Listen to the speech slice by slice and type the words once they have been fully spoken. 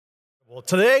Well,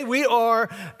 today we are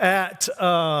at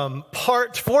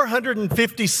part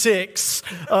 456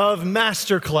 of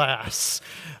Masterclass.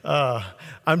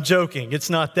 I'm joking, it's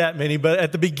not that many, but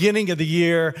at the beginning of the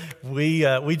year, we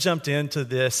jumped into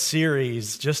this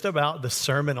series just about the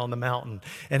Sermon on the Mountain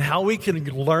and how we can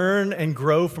learn and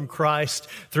grow from Christ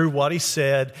through what he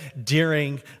said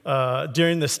during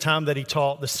this time that he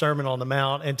taught the Sermon on the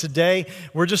Mount. And today,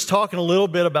 we're just talking a little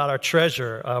bit about our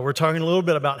treasure. We're talking a little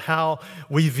bit about how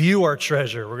we view our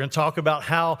treasure. We're going to talk about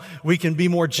how we can be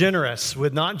more generous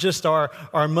with not just our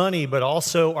money, but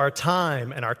also our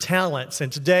time and our talents.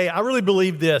 And today, I really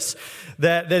believe this,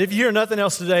 that if you hear nothing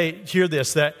else today, hear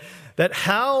this, that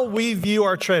how we view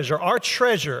our treasure,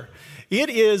 it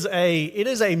is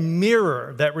a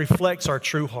mirror that reflects our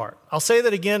true heart. I'll say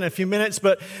that again in a few minutes,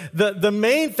 but the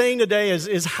main thing today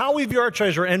is how we view our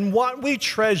treasure, and what we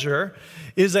treasure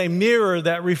is a mirror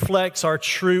that reflects our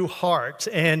true heart.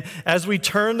 And as we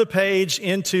turn the page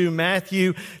into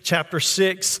Matthew chapter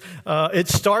 6, it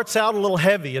starts out a little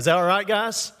heavy. Is that all right,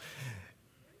 guys?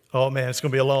 Oh man, it's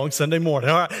going to be a long Sunday morning.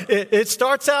 All right, it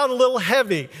starts out a little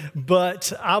heavy,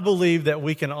 but I believe that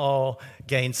we can all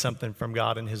gain something from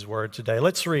God and His Word today.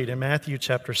 Let's read in Matthew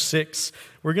chapter 6.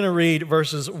 We're going to read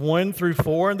verses 1 through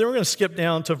 4, and then we're going to skip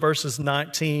down to verses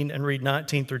 19 and read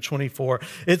 19 through 24.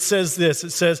 It says this,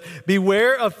 it says,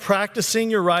 "Beware of practicing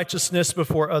your righteousness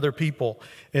before other people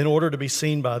in order to be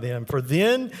seen by them, for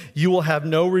then you will have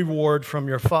no reward from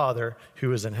your Father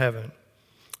who is in heaven.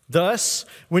 Thus,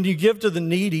 when you give to the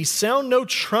needy, sound no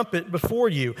trumpet before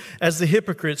you, as the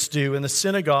hypocrites do in the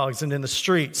synagogues and in the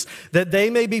streets, that they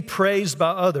may be praised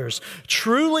by others.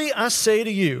 Truly, I say to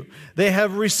you, they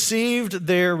have received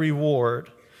their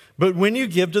reward. But when you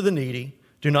give to the needy,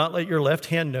 do not let your left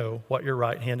hand know what your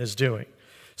right hand is doing,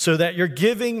 so that your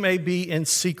giving may be in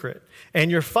secret,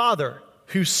 and your Father,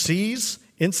 who sees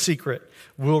in secret,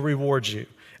 will reward you."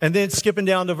 And then skipping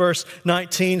down to verse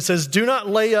 19 says, "Do not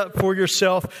lay up for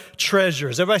yourself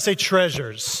treasures." Everybody say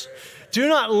treasures. "Do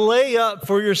not lay up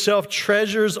for yourself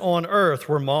treasures on earth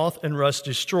where moth and rust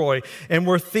destroy and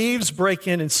where thieves break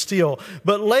in and steal.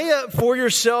 But lay up for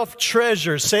yourself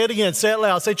treasures." Say it again. Say it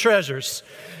loud. Say treasures.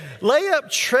 "Lay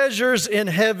up treasures in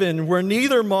heaven where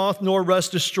neither moth nor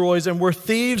rust destroys and where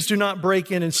thieves do not break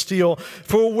in and steal.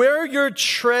 For where your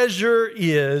treasure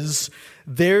is,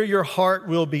 there your heart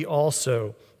will be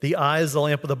also. The eye is the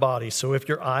lamp of the body. So if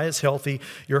your eye is healthy,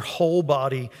 your whole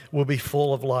body will be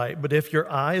full of light. But if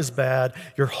your eye is bad,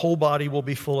 your whole body will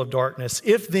be full of darkness.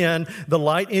 If then the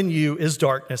light in you is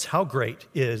darkness, how great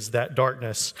is that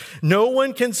darkness? No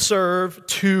one can serve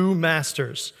two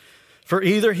masters, for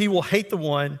either he will hate the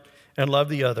one and love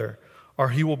the other, or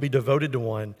he will be devoted to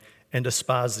one and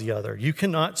despise the other. You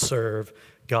cannot serve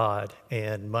God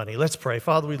and money." Let's pray.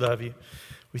 Father, we love you.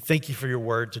 We thank you for your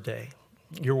word today.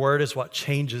 Your word is what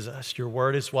changes us. Your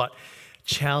word is what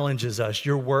challenges us.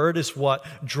 Your word is what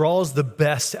draws the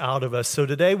best out of us. So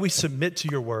today we submit to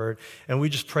your word, and we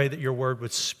just pray that your word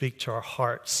would speak to our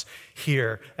hearts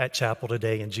here at Chapel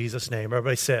today. In Jesus' name,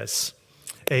 everybody says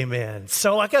amen.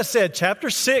 So like I said, chapter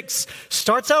 6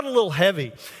 starts out a little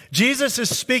heavy. Jesus is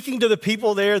speaking to the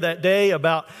people there that day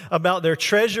about their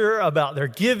treasure, about their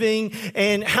giving.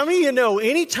 And how many of you know,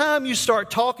 anytime you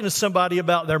start talking to somebody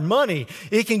about their money,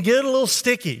 it can get a little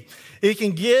sticky. It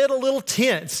can get a little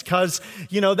tense because,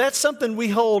 that's something we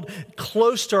hold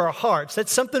close to our hearts.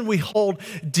 That's something we hold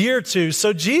dear to.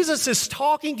 So Jesus is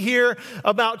talking here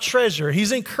about treasure.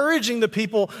 He's encouraging the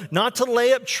people not to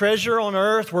lay up treasure on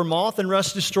earth where moth and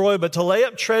rust destroy, but to lay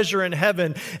up treasure in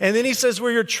heaven. And then he says,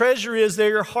 where your treasure is, there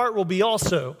your heart will be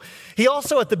also. He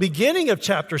also, at the beginning of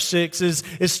chapter 6,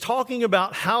 is talking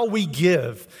about how we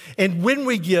give. And when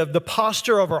we give, the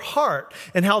posture of our heart,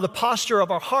 and how the posture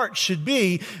of our heart should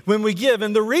be when we give.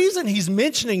 And the reason he's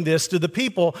mentioning this to the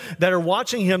people that are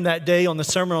watching him that day on the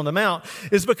Sermon on the Mount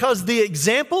is because the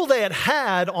example they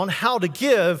had on how to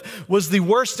give was the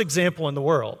worst example in the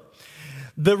world.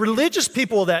 The religious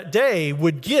people of that day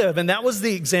would give, and that was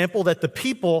the example that the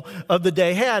people of the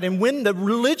day had. And when the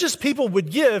religious people would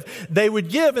give and they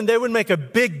would make a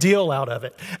big deal out of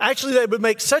it. Actually, they would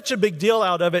make such a big deal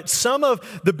out of it. Some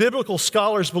of the biblical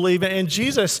scholars believe, and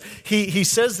Jesus, he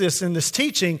says this in this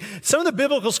teaching, some of the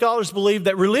biblical scholars believe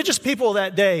that religious people of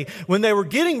that day, when they were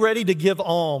getting ready to give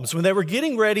alms, when they were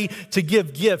getting ready to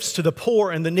give gifts to the poor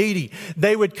and the needy,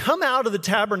 they would come out of the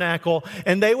tabernacle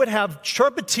and they would have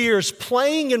trumpeters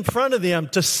playing in front of them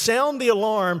to sound the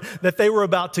alarm that they were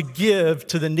about to give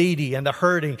to the needy and the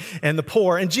hurting and the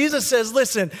poor. And Jesus says,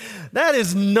 listen, that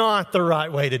is not the right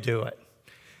way to do it.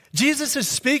 Jesus is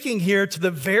speaking here to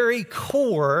the very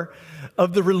core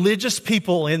of the religious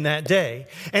people in that day.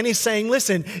 And he's saying,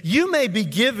 listen, you may be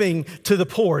giving to the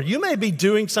poor. You may be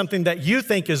doing something that you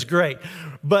think is great.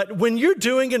 But when you're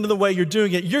doing it in the way you're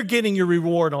doing it, you're getting your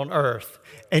reward on earth.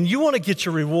 And you want to get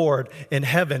your reward in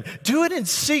heaven. Do it in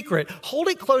secret. Hold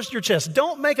it close to your chest.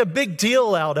 Don't make a big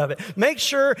deal out of it. Make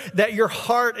sure that your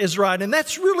heart is right. And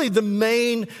that's really the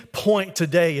main point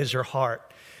today, is your heart.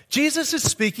 Jesus is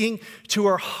speaking to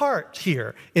our heart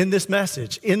here in this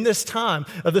message, in this time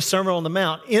of the Sermon on the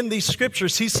Mount, in these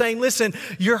scriptures. He's saying, listen,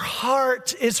 your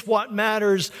heart is what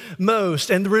matters most.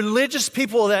 And the religious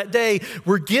people of that day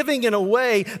were giving in a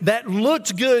way that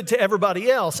looked good to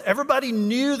everybody else. Everybody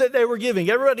knew that they were giving.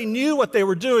 Everybody knew what they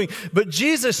were doing. But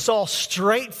Jesus saw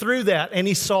straight through that, and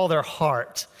he saw their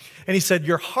heart. And he said,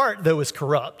 your heart, though, is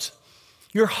corrupt.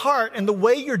 Your heart and the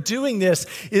way you're doing this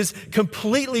is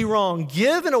completely wrong.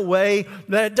 Give in a way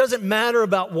that it doesn't matter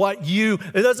about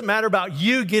it doesn't matter about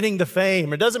you getting the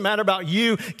fame. It doesn't matter about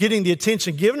you getting the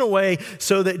attention. Give in a way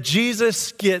so that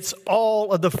Jesus gets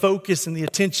all of the focus and the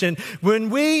attention.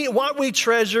 What we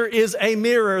treasure is a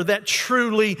mirror that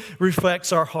truly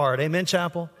reflects our heart. Amen,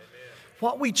 chapel? Amen.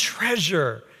 What we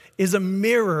treasure is a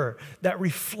mirror that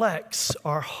reflects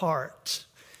our heart.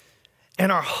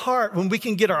 And our heart, when we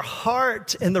can get our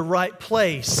heart in the right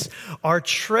place, our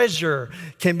treasure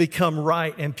can become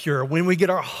right and pure. When we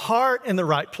get our heart in the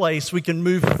right place, we can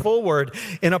move forward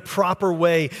in a proper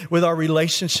way with our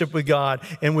relationship with God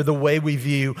and with the way we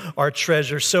view our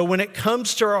treasure. So when it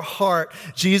comes to our heart,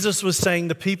 Jesus was saying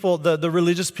the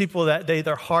religious people of that day,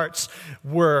 their hearts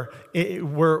were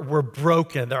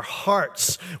broken. Their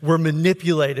hearts were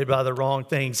manipulated by the wrong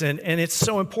things. And it's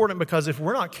so important because if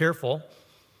we're not careful,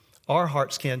 our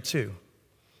hearts can too.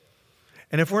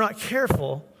 And if we're not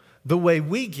careful, the way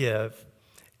we give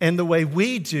and the way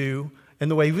we do and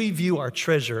the way we view our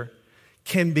treasure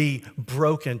can be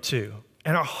broken too.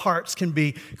 And our hearts can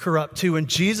be corrupt too. And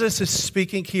Jesus is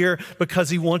speaking here because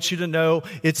he wants you to know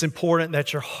it's important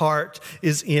that your heart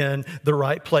is in the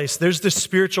right place. There's this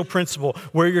spiritual principle.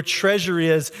 Where your treasure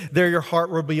is, there your heart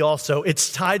will be also.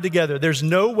 It's tied together. There's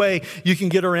no way you can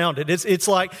get around it. It's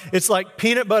like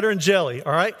peanut butter and jelly,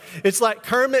 all right? It's like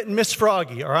Kermit and Miss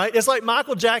Froggy, all right? It's like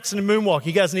Michael Jackson and Moonwalk.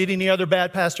 You guys need any other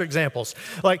bad pastor examples?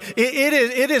 Like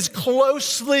it is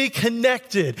closely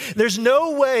connected. There's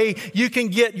no way you can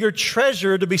get your treasure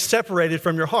to be separated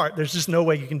from your heart. There's just no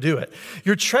way you can do it.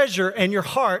 Your treasure and your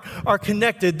heart are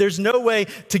connected. There's no way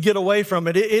to get away from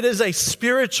it. It is a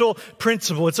spiritual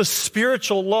principle. It's a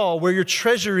spiritual law. Where your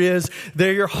treasure is,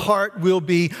 there your heart will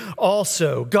be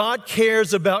also. God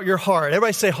cares about your heart.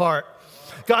 Everybody say heart.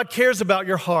 God cares about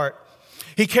your heart.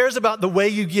 He cares about the way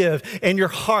you give and your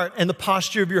heart and the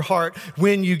posture of your heart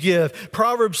when you give.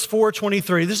 Proverbs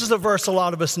 4:23. This is a verse a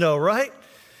lot of us know, right?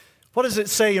 What does it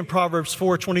say in Proverbs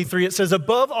 4:23? It says,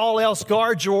 above all else,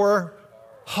 guard your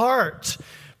heart,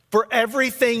 for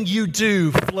everything you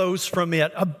do flows from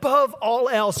it. Above all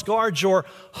else, guard your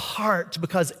heart,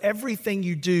 because everything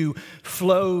you do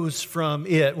flows from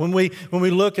it. When we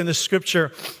look in the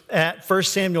scripture at 1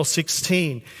 Samuel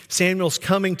 16, Samuel's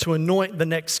coming to anoint the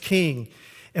next king.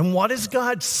 And what does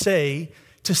God say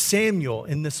to Samuel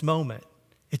in this moment?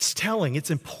 It's telling,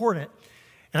 it's important.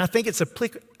 And I think it's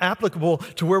applicable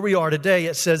to where we are today.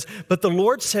 It says, but the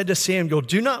Lord said to Samuel,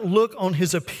 do not look on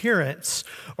his appearance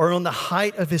or on the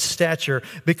height of his stature,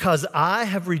 because I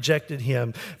have rejected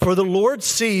him. For the Lord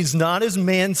sees not as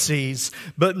man sees,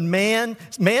 but man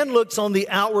looks on the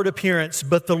outward appearance,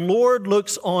 but the Lord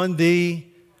looks on the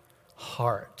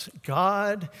heart.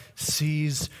 God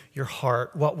sees your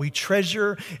heart. What we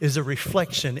treasure is a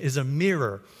reflection, is a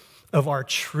mirror of our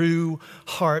true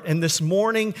heart. And this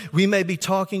morning, we may be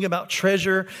talking about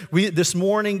treasure. This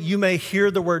morning, you may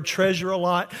hear the word treasure a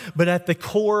lot, but at the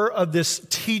core of this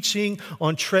teaching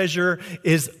on treasure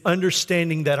is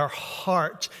understanding that our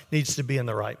heart needs to be in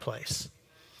the right place.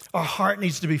 Our heart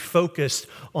needs to be focused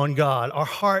on God. Our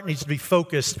heart needs to be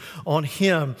focused on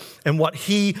Him and what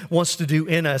He wants to do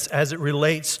in us as it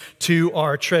relates to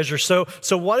our treasure. So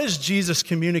what is Jesus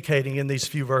communicating in these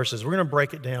few verses? We're going to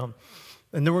break it down.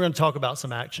 And then we're going to talk about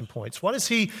some action points. What is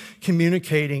he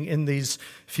communicating in these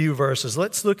few verses?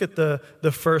 Let's look at the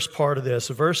first part of this,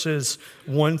 verses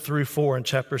 1-4 in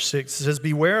chapter 6. It says,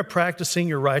 beware of practicing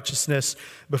your righteousness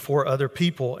before other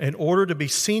people in order to be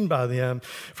seen by them.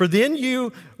 For then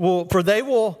you will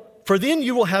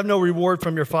have no reward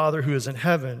from your Father who is in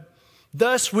heaven.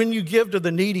 Thus, when you give to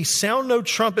the needy, sound no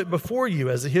trumpet before you,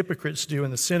 as the hypocrites do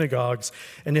in the synagogues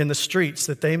and in the streets,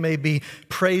 that they may be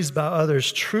praised by others.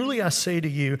 Truly, I say to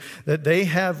you that they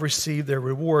have received their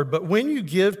reward. But when you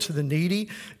give to the needy,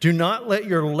 do not let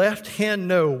your left hand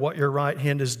know what your right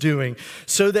hand is doing,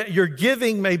 so that your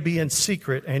giving may be in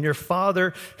secret, and your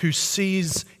Father who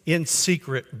sees in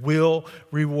secret will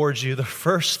reward you. The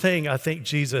first thing I think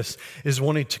Jesus is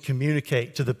wanting to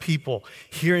communicate to the people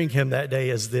hearing him that day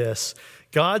is this: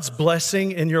 God's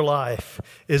blessing in your life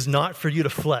is not for you to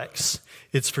flex,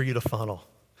 it's for you to funnel.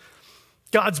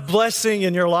 God's blessing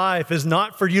in your life is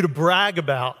not for you to brag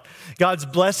about. God's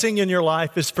blessing in your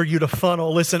life is for you to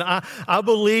funnel. Listen, I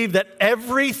believe that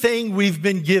everything we've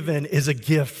been given is a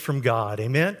gift from God.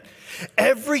 Amen?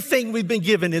 Everything we've been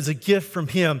given is a gift from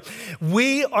Him.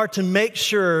 We are to make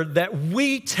sure that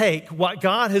we take what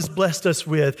God has blessed us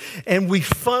with and we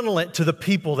funnel it to the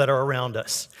people that are around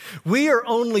us. We are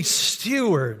only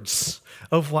stewards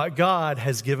of what God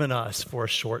has given us for a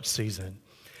short season.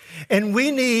 And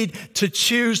we need to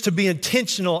choose to be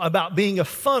intentional about being a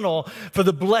funnel for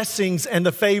the blessings and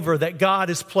the favor that God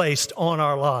has placed on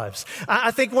our lives.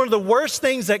 I think one of the worst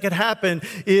things that could happen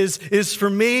is for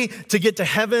me to get to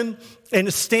heaven and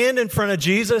to stand in front of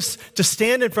Jesus, to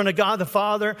stand in front of God the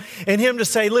Father, and Him to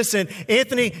say, listen,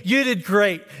 Anthony, you did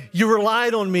great. You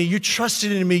relied on me. You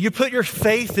trusted in me. You put your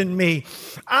faith in me.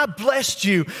 I blessed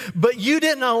you, but you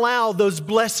didn't allow those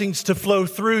blessings to flow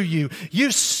through you.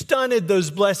 You stunted those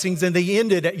blessings and they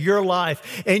ended at your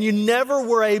life, and you never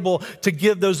were able to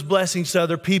give those blessings to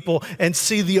other people and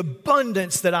see the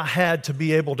abundance that I had to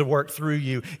be able to work through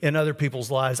you in other people's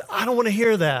lives. I don't want to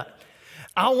hear that.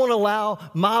 I want to allow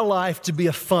my life to be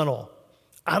a funnel.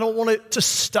 I don't want it to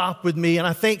stop with me. And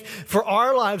I think for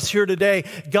our lives here today,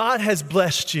 God has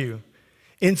blessed you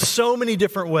in so many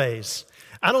different ways.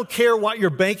 I don't care what your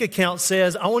bank account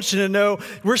says. I want you to know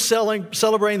we're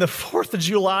celebrating the 4th of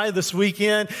July this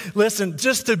weekend. Listen,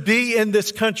 just to be in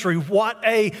this country, what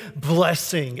a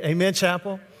blessing. Amen,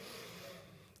 chapel?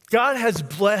 God has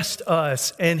blessed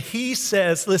us, and He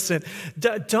says, listen,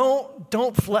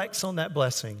 don't flex on that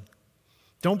blessing.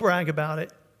 Don't brag about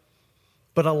it,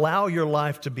 but allow your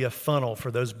life to be a funnel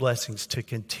for those blessings to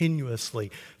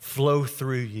continuously flow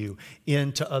through you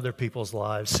into other people's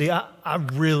lives. See, I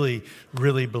really,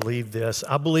 really believe this.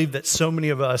 I believe that so many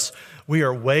of us, we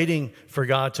are waiting for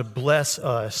God to bless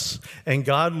us, and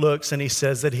God looks and He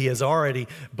says that He has already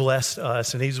blessed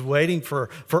us, and He's waiting for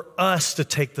us to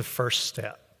take the first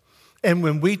step. And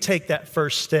when we take that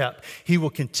first step, He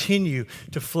will continue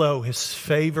to flow His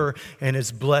favor and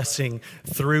His blessing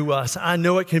through us. I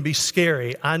know it can be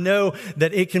scary. I know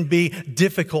that it can be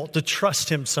difficult to trust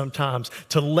Him sometimes,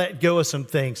 to let go of some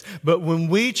things. But when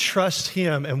we trust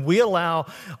Him and we allow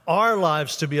our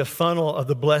lives to be a funnel of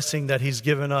the blessing that He's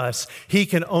given us, He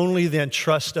can only then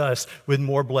trust us with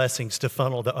more blessings to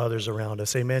funnel to others around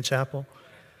us. Amen, chapel?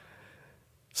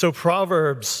 So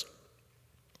Proverbs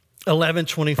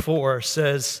 11:24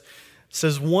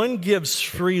 says, one gives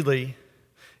freely,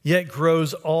 yet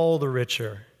grows all the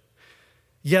richer.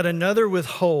 Yet another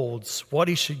withholds what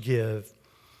he should give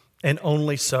and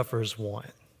only suffers want.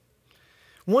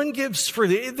 One gives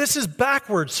freely. This is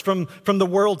backwards from the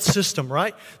world system,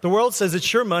 right? The world says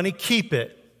it's your money, keep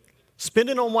it. Spend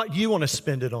it on what you want to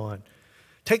spend it on.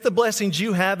 Take the blessings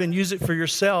you have and use it for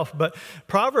yourself. But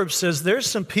Proverbs says there's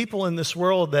some people in this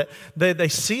world that they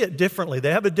see it differently. They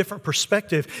have a different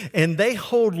perspective, and they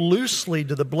hold loosely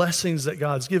to the blessings that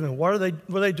God's given. What are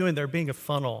they doing? They're being a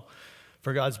funnel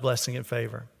for God's blessing and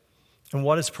favor. And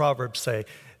what does Proverbs say? It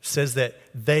says that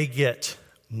they get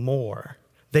more.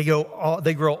 They grow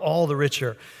all the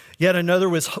richer. Yet another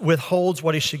withholds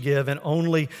what he should give and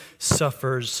only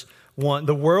suffers want.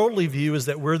 The worldly view is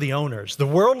that we're the owners. The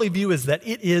worldly view is that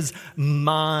it is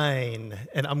mine,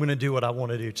 and I'm going to do what I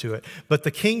want to do to it. But the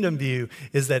kingdom view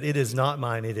is that it is not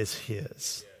mine, it is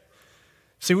His.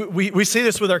 See, we see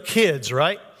this with our kids,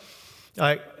 right?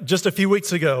 Just a few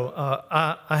weeks ago,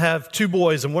 I have 2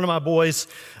 boys, and one of my boys,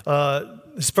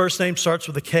 his first name starts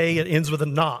with a K, it ends with a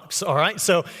Knox, all right?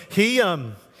 So he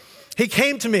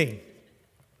came to me,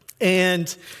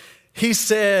 and he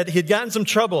said he had gotten some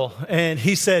trouble, and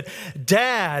he said,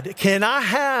 Dad, can I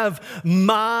have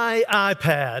my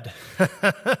iPad?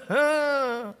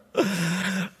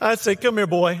 I said, come here,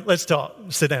 boy. Let's talk.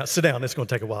 Sit down. It's going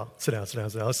to take a while. Sit down.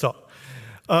 Let's talk.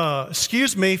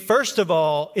 Excuse me. First of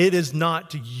all, it is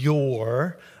not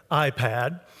your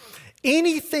iPad.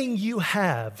 Anything you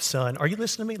have, son, are you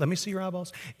listening to me? Let me see your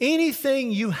eyeballs.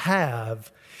 Anything you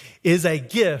have is a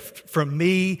gift from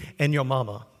me and your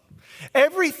mama.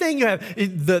 Everything you have,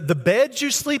 the beds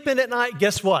you sleep in at night,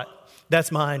 guess what?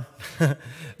 That's mine.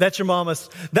 That's your mama's.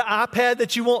 The iPad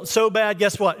that you want so bad,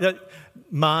 guess what?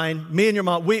 Mine. Me and your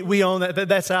mom, we own that.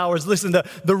 That's ours. Listen,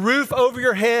 the roof over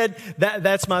your head,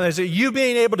 that's mine. You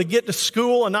being able to get to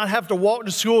school and not have to walk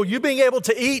to school. You being able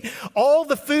to eat all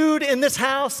the food in this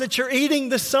house that you're eating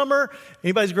this summer.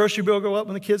 Anybody's grocery bill go up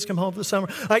when the kids come home for the summer?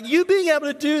 Like you being able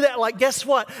to do that, like guess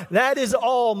what? That is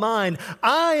all mine.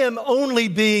 I am only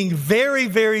being very,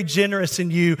 very generous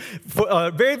in you,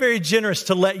 very, very generous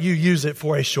to let you use it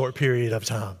for a short period of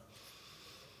time.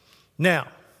 Now,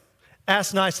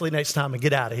 ask nicely next time and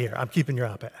get out of here. I'm keeping your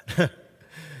iPad.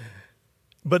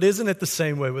 But isn't it the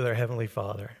same way with our Heavenly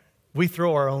Father? We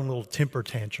throw our own little temper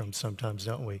tantrums sometimes,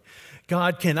 don't we?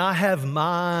 God, can I have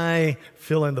my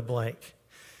fill in the blank?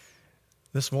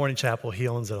 This morning, chapel, He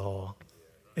owns it all.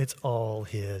 It's all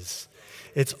His.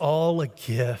 It's all a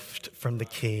gift from the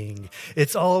King.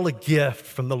 It's all a gift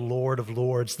from the Lord of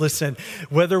Lords. Listen,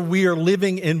 whether we are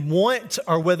living in want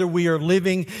or whether we are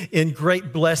living in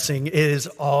great blessing, it is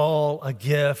all a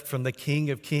gift from the King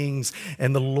of Kings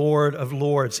and the Lord of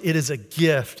Lords. It is a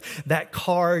gift. That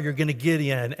car you're going to get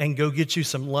in and go get you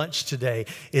some lunch today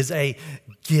is a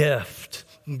gift.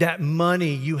 That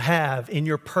money you have in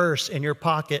your purse, in your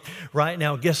pocket right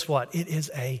now, guess what? It is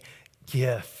a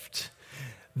gift.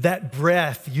 That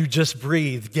breath you just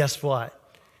breathed, guess what?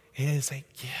 It is a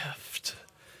gift.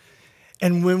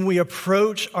 And when we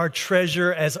approach our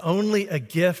treasure as only a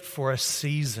gift for a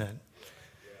season,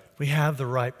 we have the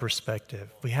right perspective.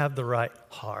 We have the right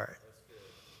heart.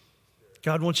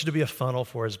 God wants you to be a funnel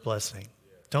for His blessing.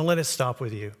 Don't let it stop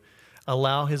with you.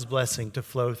 Allow His blessing to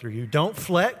flow through you. Don't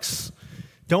flex.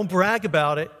 Don't brag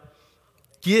about it.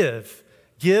 Give.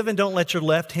 Give and don't let your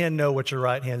left hand know what your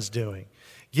right hand's doing.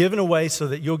 Given away so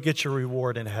that you'll get your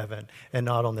reward in heaven and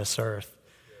not on this earth.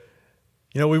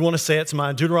 You know, we want to say it's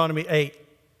mine. Deuteronomy 8,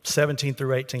 17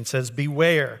 through 18 says,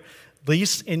 beware,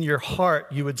 lest in your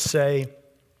heart you would say,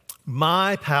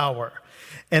 my power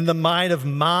and the might of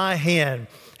my hand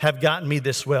have gotten me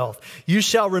this wealth. You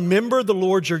shall remember the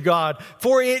Lord your God,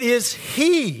 for it is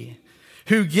He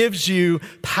who gives you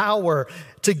power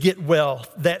to get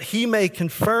wealth, that He may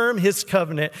confirm His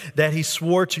covenant that He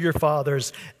swore to your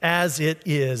fathers as it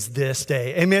is this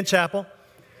day. Amen, chapel?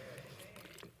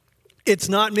 It's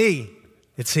not me,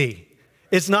 it's He.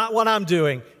 It's not what I'm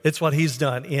doing, it's what He's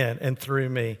done in and through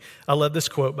me. I love this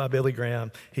quote by Billy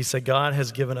Graham. He said, God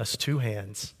has given us two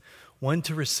hands, one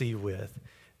to receive with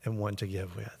and one to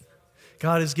give with.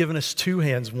 God has given us two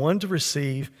hands, one to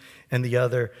receive and the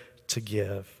other to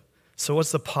give. So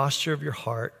what's the posture of your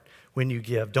heart when you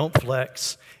give? Don't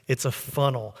flex. It's a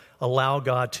funnel. Allow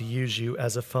God to use you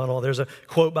as a funnel. There's a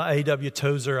quote by A.W.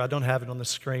 Tozer. I don't have it on the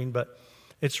screen, but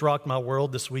it's rocked my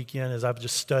world this weekend as I've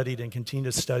just studied and continue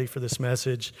to study for this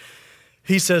message.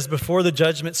 He says, before the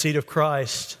judgment seat of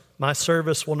Christ, my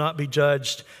service will not be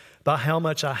judged by how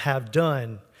much I have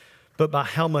done, but by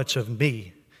how much of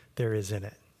me there is in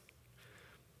it.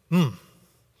 I'm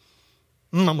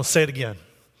going to say it again,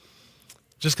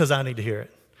 just because I need to hear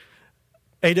it.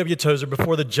 A.W. Tozer,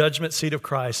 before the judgment seat of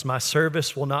Christ, my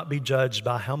service will not be judged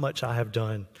by how much I have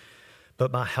done,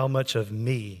 but by how much of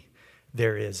me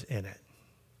there is in it.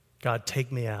 God,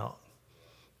 take me out,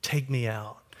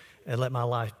 and let my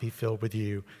life be filled with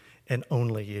you and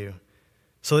only you.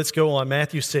 So let's go on.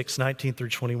 Matthew 6, 19 through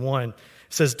 21. It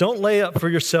says, don't lay up for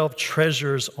yourself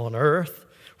treasures on earth,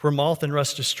 where moth and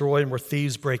rust destroy and where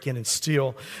thieves break in and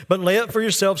steal. But lay up for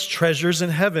yourselves treasures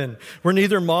in heaven, where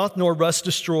neither moth nor rust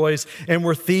destroys and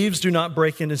where thieves do not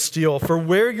break in and steal. For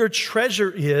where your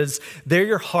treasure is, there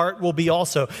your heart will be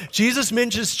also. Jesus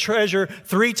mentions treasure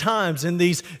 3 times in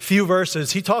these few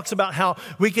verses. He talks about how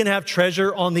we can have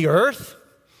treasure on the earth.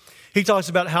 He talks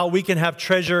about how we can have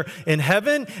treasure in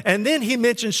heaven. And then he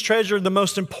mentions treasure in the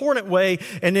most important way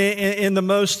and in the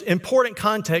most important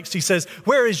context. He says,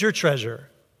 where is your treasure?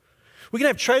 We can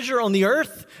have treasure on the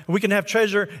earth, and we can have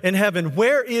treasure in heaven.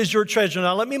 Where is your treasure?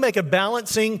 Now, let me make a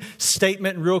balancing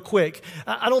statement real quick.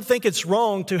 I don't think it's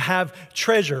wrong to have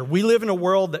treasure. We live in a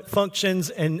world that functions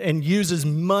and uses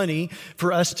money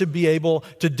for us to be able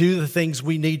to do the things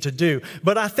we need to do.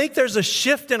 But I think there's a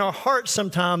shift in our hearts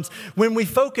sometimes when we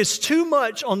focus too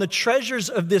much on the treasures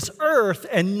of this earth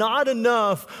and not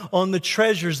enough on the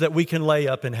treasures that we can lay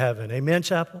up in heaven. Amen,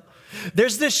 chapel?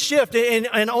 There's this shift,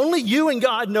 and only you and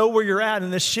God know where you're at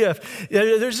in this shift.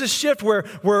 There's this shift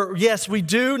where yes, we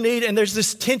do need, and there's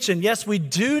this tension. Yes, we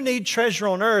do need treasure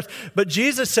on earth, but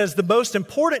Jesus says the most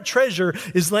important treasure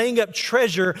is laying up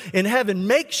treasure in heaven.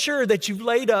 Make sure that you've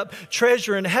laid up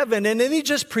treasure in heaven. And then he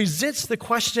just presents the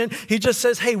question. He just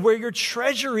says, hey, where your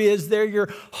treasure is, there your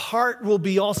heart will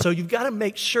be also. You've got to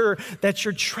make sure that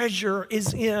your treasure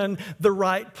is in the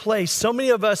right place. So many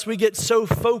of us, we get so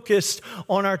focused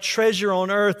on our treasure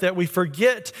on earth that we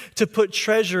forget to put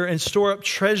treasure and store up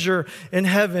treasure in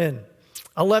heaven.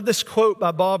 I love this quote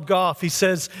by Bob Goff. He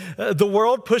says, the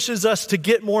world pushes us to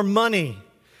get more money,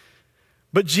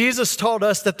 but Jesus taught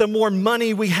us that the more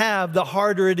money we have, the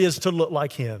harder it is to look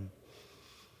like him.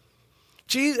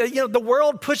 The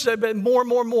world pushes us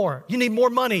more. You need more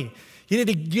money. You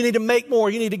need to make more.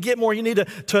 You need to get more. You need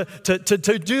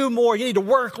to do more. You need to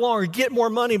work longer, get more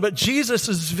money. But Jesus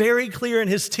is very clear in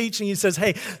his teaching. He says,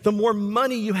 hey, the more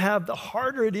money you have, the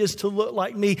harder it is to look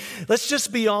like me. Let's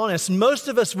just be honest. Most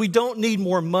of us, we don't need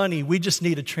more money. We just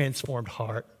need a transformed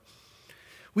heart.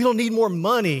 We don't need more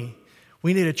money.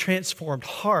 We need a transformed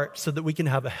heart so that we can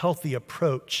have a healthy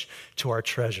approach to our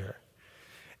treasure.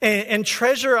 And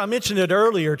treasure, I mentioned it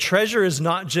earlier, treasure is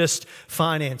not just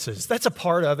finances. That's a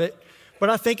part of it. But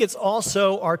I think it's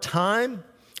also our time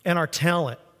and our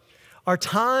talent. Our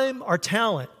time, our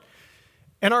talent,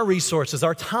 and our resources.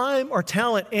 Our time, our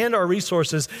talent, and our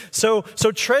resources. So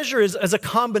treasure is a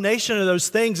combination of those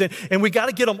things, and we got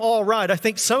to get them all right. I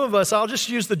think some of us, I'll just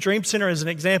use the Dream Center as an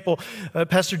example.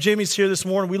 Pastor Jimmy's here this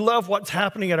morning. We love what's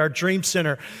happening at our Dream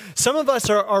Center. Some of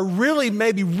us are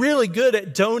maybe really good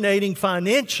at donating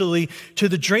financially to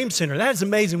the Dream Center. That is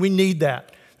amazing. We need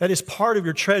that. That is part of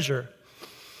your treasure.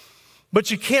 But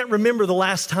you can't remember the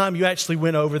last time you actually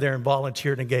went over there and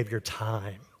volunteered and gave your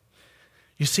time.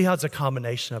 You see how it's a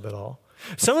combination of it all?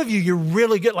 Some of you, you're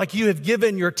really good, like you have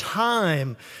given your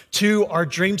time to our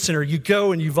Dream Center. You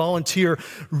go and you volunteer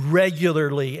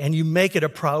regularly and you make it a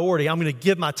priority. I'm going to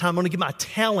give my time, I'm going to give my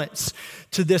talents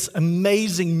to this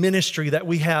amazing ministry that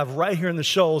we have right here in the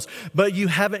Shoals, but you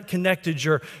haven't connected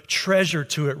your treasure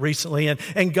to it recently.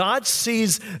 And God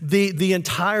sees the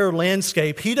entire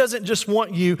landscape. He doesn't just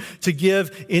want you to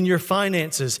give in your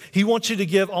finances. He wants you to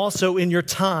give also in your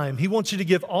time. He wants you to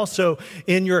give also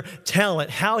in your talent.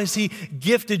 How has he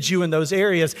gifted you in those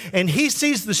areas? And he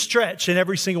sees the stretch in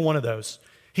every single one of those.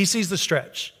 He sees the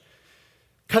stretch.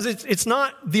 Because it's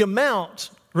not the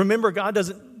amount. Remember, God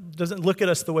doesn't look at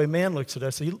us the way man looks at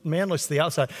us. Man looks at the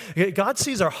outside. God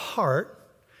sees our heart,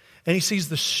 and he sees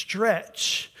the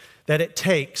stretch that it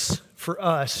takes for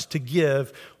us to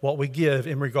give what we give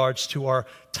in regards to our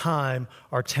time,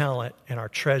 our talent, and our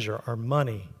treasure, our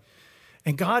money.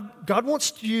 And God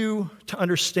wants you to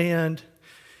understand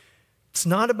it's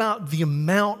not about the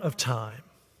amount of time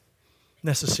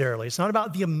necessarily. It's not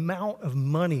about the amount of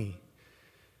money.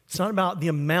 It's not about the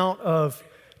amount of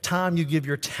time you give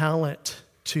your talent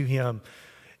to him.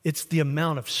 It's the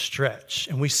amount of stretch.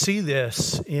 And we see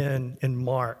this in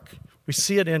Mark. We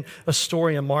see it in a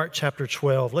story in Mark chapter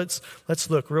 12. Let's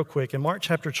look real quick. In Mark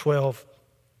chapter 12,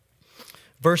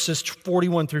 verses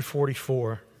 41 through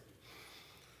 44.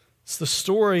 It's the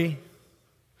story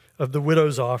of the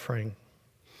widow's offering.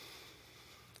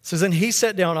 It says, and he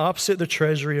sat down opposite the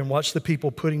treasury and watched the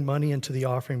people putting money into the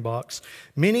offering box.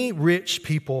 Many rich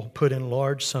people put in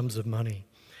large sums of money.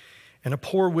 And a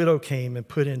poor widow came and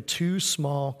put in 2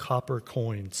 small copper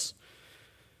coins,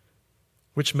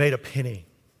 which made a penny.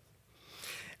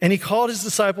 And he called his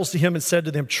disciples to him and said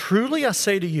to them, truly I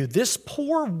say to you, this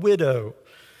poor widow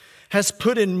has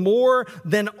put in more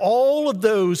than all of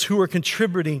those who are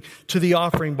contributing to the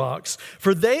offering box.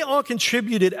 For they all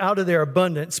contributed out of their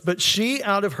abundance, but she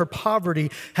out of her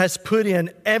poverty has put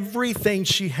in everything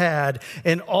she had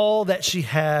and all that she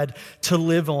had to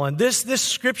live on. This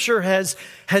scripture has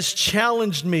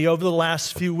challenged me over the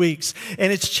last few weeks.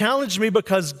 And it's challenged me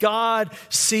because God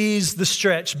sees the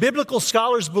stretch. Biblical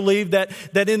scholars believe that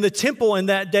in the temple in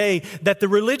that day, that the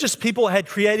religious people had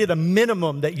created a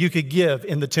minimum that you could give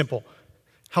in the temple.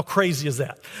 How crazy is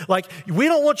that? Like, we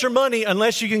don't want your money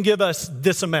unless you can give us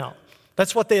this amount.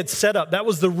 That's what they had set up. That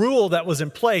was the rule that was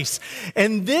in place.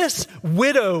 And this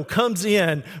widow comes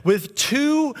in with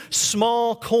 2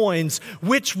 small coins,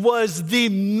 which was the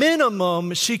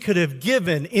minimum she could have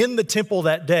given in the temple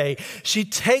that day. She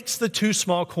takes the 2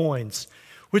 small coins,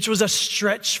 which was a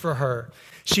stretch for her.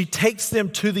 She takes them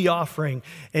to the offering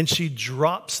and she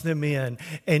drops them in,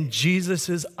 and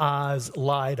Jesus' eyes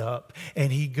light up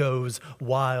and he goes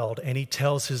wild and he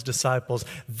tells his disciples,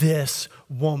 this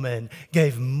woman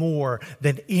gave more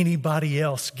than anybody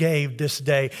else gave this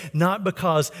day. Not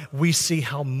because we see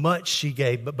how much she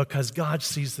gave, but because God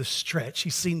sees the stretch.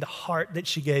 He's seen the heart that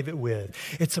she gave it with.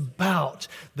 It's about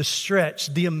the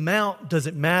stretch. The amount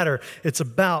doesn't matter. It's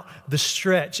about the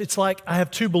stretch. It's like I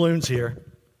have two balloons here.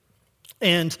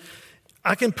 And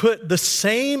I can put the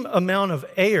same amount of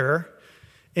air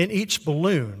in each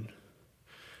balloon.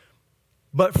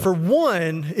 But for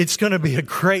one, it's going to be a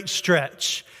great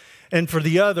stretch. And for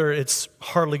the other, it's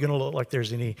hardly going to look like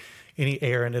there's any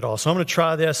air in it all. So I'm going to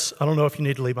try this. I don't know if you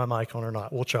need to leave my mic on or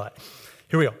not. We'll try it.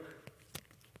 Here we go.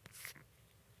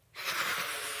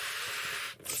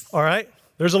 All right.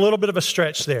 There's a little bit of a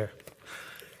stretch there.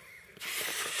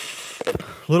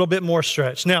 A little bit more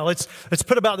stretch. Now, let's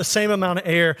put about the same amount of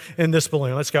air in this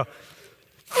balloon. Let's go.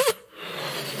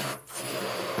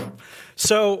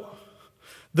 So,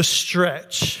 the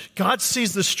stretch. God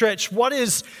sees the stretch. What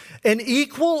is an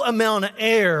equal amount of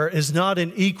air is not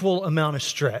an equal amount of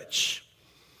stretch.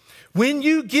 When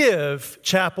you give,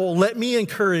 chapel, let me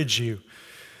encourage you.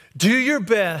 Do your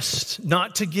best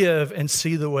not to give and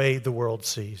see the way the world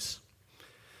sees.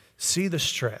 See the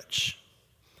stretch.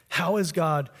 How is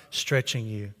God stretching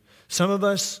you? Some of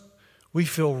us, we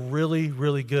feel really,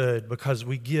 really good because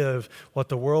we give what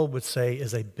the world would say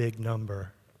is a big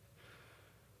number.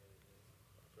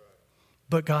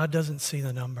 But God doesn't see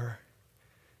the number.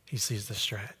 He sees the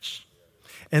stretch.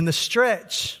 And the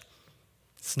stretch,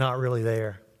 it's not really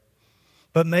there.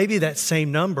 But maybe that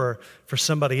same number for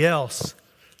somebody else,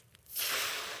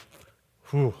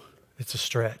 it's a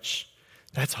stretch.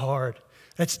 That's hard.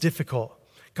 That's difficult.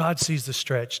 God sees the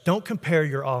stretch. Don't compare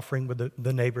your offering with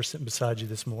the neighbor sitting beside you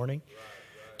this morning.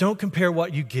 Don't compare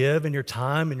what you give and your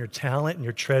time and your talent and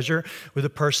your treasure with the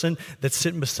person that's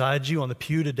sitting beside you on the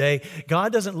pew today.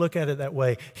 God doesn't look at it that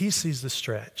way. He sees the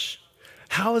stretch.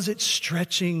 How is it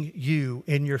stretching you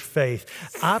in your faith?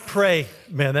 I pray,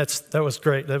 man, that was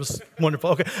great. That was wonderful.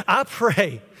 Okay, I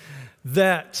pray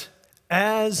that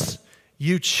as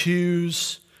you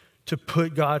choose to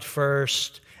put God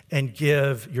first and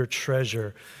give your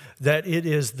treasure, that it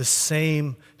is the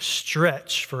same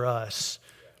stretch for us,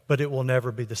 but it will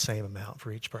never be the same amount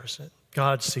for each person.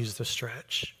 God sees the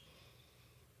stretch.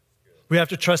 We have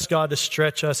to trust God to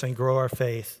stretch us and grow our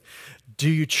faith. Do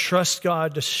you trust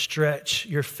God to stretch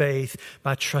your faith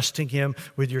by trusting Him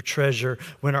with your treasure?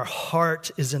 When our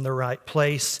heart is in the right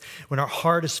place, when our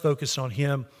heart is focused on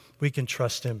Him, we can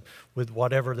trust Him with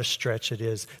whatever the stretch it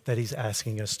is that He's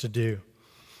asking us to do.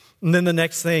 And then the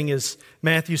next thing is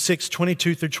Matthew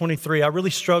 6:22 through 23. I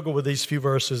really struggle with these few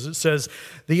verses. It says,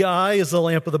 the eye is the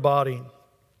lamp of the body.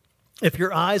 If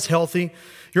your eye is healthy,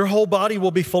 your whole body will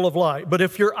be full of light. But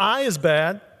if your eye is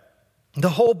bad, the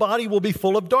whole body will be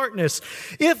full of darkness.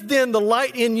 If then the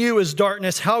light in you is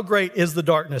darkness, how great is the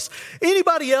darkness?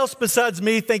 Anybody else besides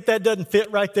me think that doesn't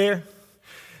fit right there?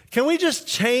 Can we just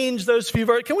change those few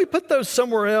verses? Can we put those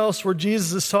somewhere else where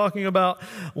Jesus is talking about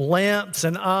lamps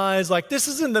and eyes? Like this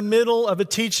is in the middle of a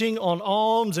teaching on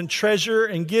alms and treasure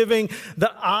and giving. The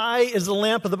eye is the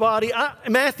lamp of the body.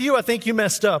 Matthew, I think you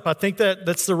messed up. I think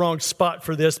that's the wrong spot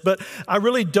for this, but I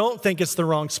really don't think it's the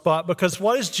wrong spot because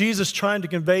what is Jesus trying to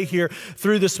convey here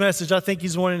through this message? I think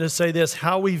He's wanting to say this: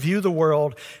 how we view the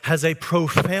world has a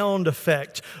profound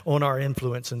effect on our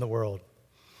influence in the world.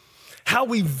 How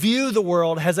we view the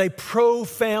world has a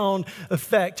profound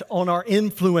effect on our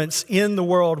influence in the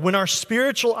world. When our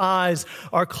spiritual eyes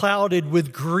are clouded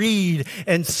with greed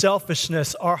and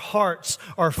selfishness, our hearts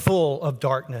are full of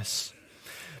darkness.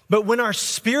 But when our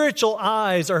spiritual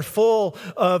eyes are full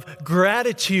of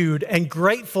gratitude and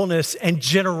gratefulness and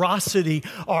generosity,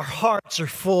 our hearts are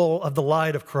full of the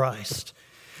light of Christ.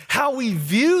 How we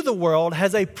view the world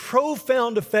has a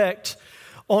profound effect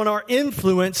on our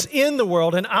influence in the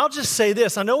world. And I'll just say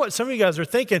this. I know what some of you guys are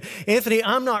thinking. Anthony,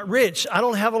 I'm not rich. I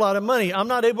don't have a lot of money. I'm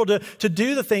not able to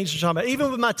do the things you're talking about.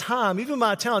 Even with my time, even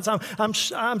my talents,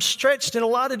 I'm stretched in a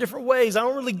lot of different ways. I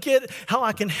don't really get how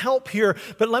I can help here.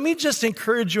 But let me just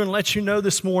encourage you and let you know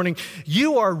this morning,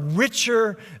 you are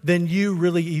richer than you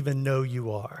really even know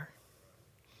you are.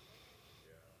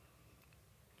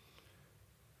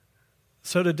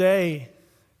 So today,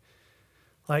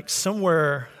 like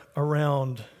somewhere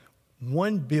around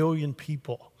 1 billion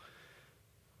people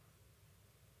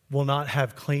will not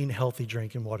have clean, healthy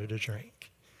drinking water to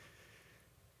drink.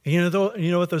 And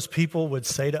you know what those people would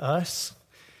say to us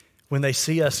when they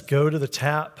see us go to the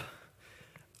tap,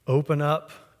 open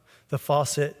up the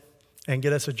faucet, and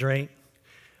get us a drink?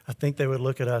 I think they would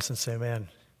look at us and say, man,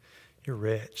 you're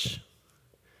rich.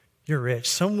 You're rich.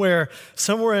 Somewhere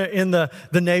in the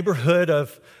neighborhood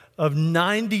of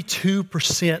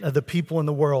 92% of the people in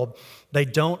the world, they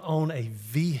don't own a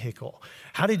vehicle.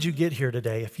 How did you get here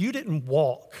today? If you didn't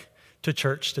walk to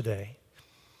church today,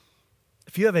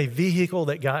 if you have a vehicle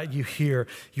that got you here,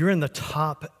 you're in the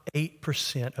top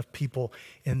 8% of people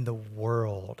in the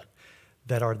world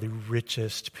that are the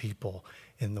richest people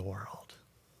in the world.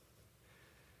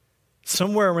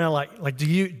 Somewhere around like do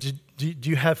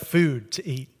you have food to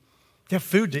eat? Do you have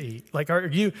food to eat? Like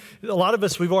a lot of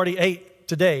us, we've already ate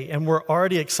today and we're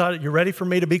already excited. You're ready for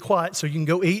me to be quiet so you can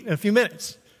go eat in a few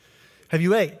minutes. Have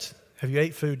you ate? Have you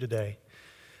ate food today?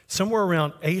 Somewhere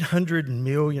around 800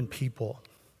 million people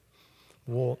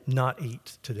will not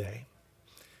eat today.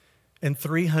 And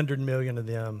 300 million of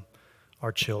them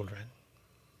are children.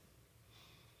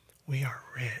 We are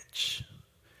rich.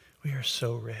 We are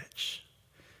so rich.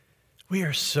 We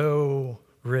are so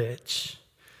rich.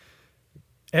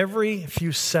 Every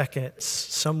few seconds,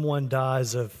 someone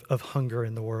dies of hunger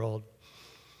in the world.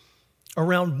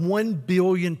 Around 1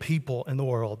 billion people in the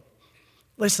world.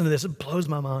 Listen to this, it blows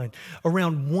my mind.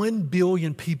 Around 1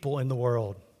 billion people in the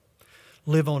world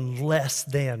live on less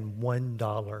than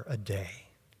 $1 a day.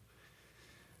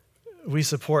 We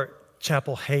support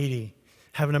Chapel Haiti,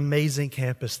 have an amazing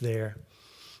campus there.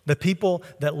 The people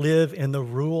that live in the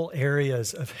rural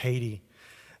areas of Haiti,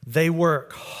 they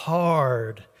work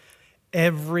hard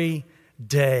every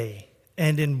day.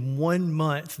 And in 1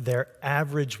 month, their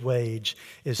average wage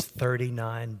is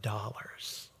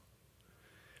 $39.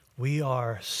 We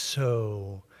are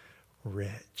so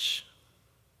rich.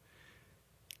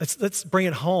 Let's bring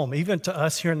it home, even to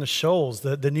us here in the Shoals.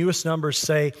 The newest numbers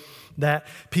say that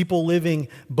people living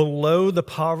below the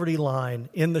poverty line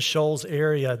in the Shoals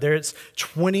area, it's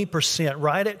 20%,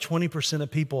 right at 20% of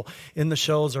people in the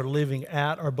Shoals are living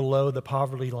at or below the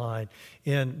poverty line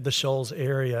in the Shoals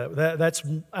area. That's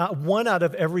 1 out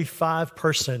of every 5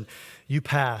 person you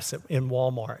pass in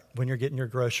Walmart when you're getting your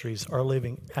groceries are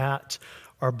living at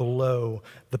or below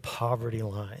the poverty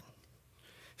line.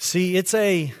 See, this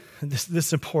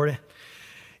is important.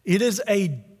 It is a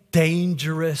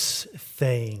dangerous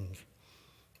thing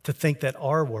to think that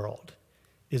our world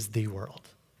is the world.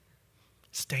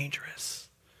 It's dangerous.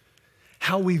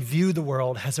 How we view the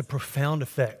world has a profound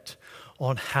effect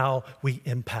on how we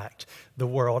impact the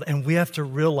world. And we have to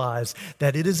realize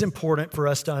that it is important for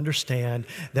us to understand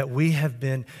that we have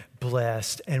been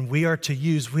blessed and we have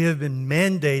been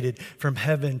mandated from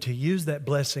heaven to use that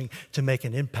blessing to make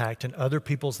an impact in other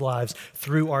people's lives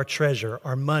through our treasure,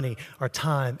 our money, our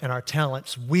time, and our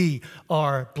talents. We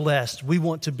are blessed. We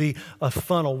want to be a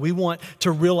funnel. We want to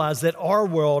realize that our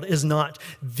world is not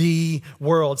the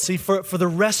world. See, for the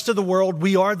rest of the world,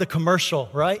 we are the commercial,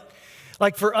 right?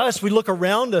 Like for us, we look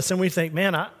around us and we think,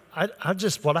 man,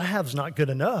 what I have is not good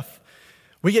enough.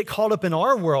 We get caught up in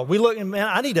our world. We look and, man,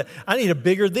 I need a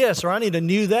bigger this, or I need a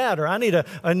new that, or I need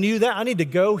a new that. I need to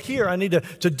go here. I need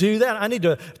to do that. I need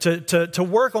to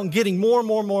work on getting more.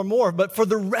 But for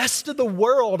the rest of the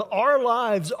world, our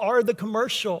lives are the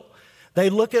commercial. They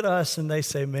look at us and they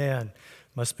say, man,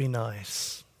 must be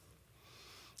nice.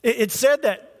 It said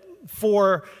that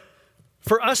for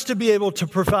us to be able to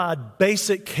provide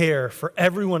basic care for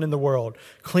everyone in the world,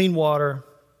 clean water,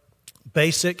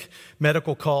 basic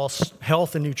medical costs,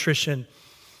 health and nutrition,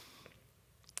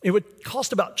 it would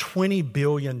cost about $20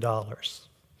 billion,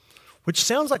 which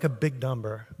sounds like a big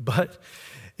number, but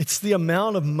it's the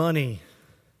amount of money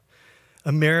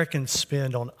Americans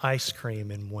spend on ice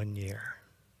cream in 1 year.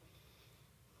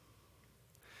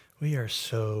 We are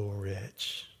so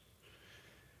rich.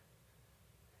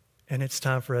 And it's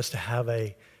time for us to have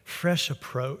a fresh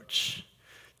approach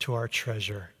to our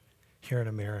treasure here in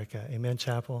America. Amen,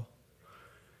 Chapel?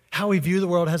 How we view the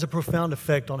world has a profound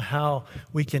effect on how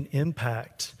we can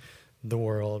impact the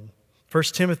world. 1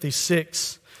 Timothy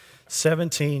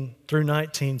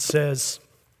 6:17-19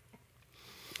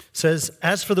 says,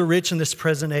 as for the rich in this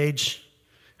present age,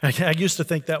 I used to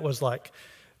think that was like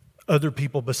other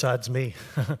people besides me.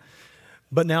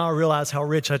 But now I realize how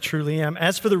rich I truly am.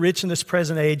 As for the rich in this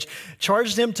present age,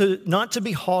 charge them not to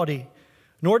be haughty,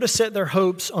 nor to set their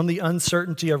hopes on the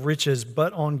uncertainty of riches,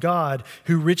 but on God,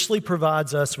 who richly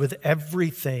provides us with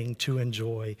everything to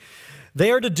enjoy.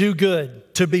 They are to do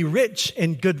good, to be rich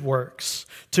in good works,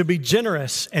 to be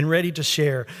generous and ready to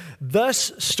share,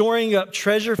 thus storing up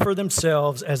treasure for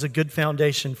themselves as a good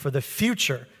foundation for the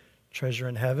future treasure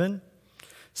in heaven,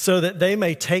 so that they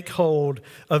may take hold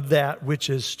of that which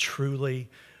is truly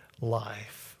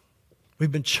life.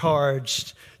 We've been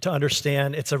charged to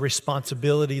understand it's a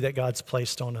responsibility that God's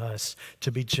placed on us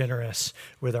to be generous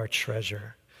with our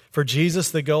treasure. For Jesus,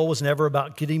 the goal was never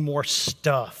about getting more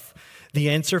stuff.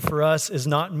 The answer for us is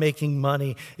not making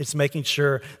money. It's making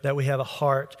sure that we have a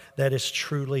heart that is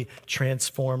truly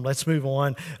transformed. Let's move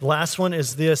on. Last one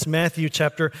is this. Matthew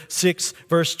chapter 6,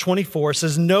 verse 24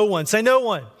 says, no one, say no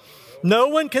one. No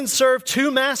one can serve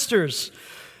two masters.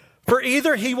 For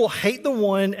either he will hate the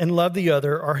one and love the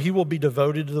other, or he will be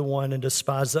devoted to the one and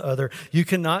despise the other. You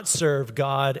cannot serve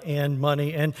God and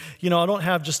money. And, I don't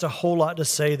have just a whole lot to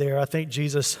say there. I think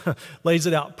Jesus lays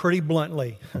it out pretty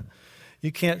bluntly.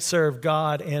 You can't serve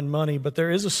God and money. But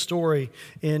there is a story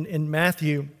in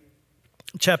Matthew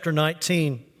chapter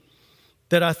 19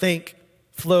 that I think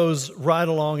flows right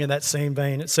along in that same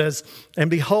vein. It says, and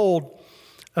behold,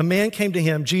 a man came to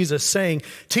him, Jesus, saying,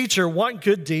 Teacher, what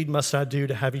good deed must I do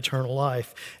to have eternal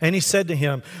life? And he said to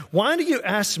him, why do you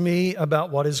ask me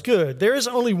about what is good? There is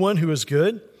only one who is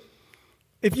good.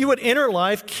 If you would enter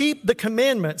life, keep the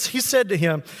commandments. He said to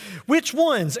him, which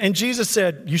ones? And Jesus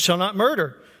said, you shall not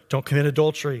murder. Don't commit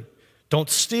adultery. Don't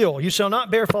steal. You shall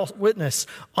not bear false witness.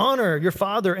 Honor your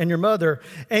father and your mother.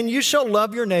 And you shall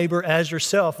love your neighbor as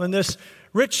yourself. And this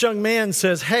rich young man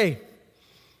says, hey,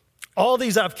 all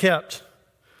these I've kept.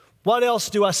 What else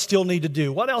do I still need to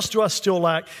do? What else do I still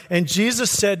lack? And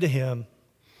Jesus said to him,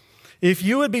 if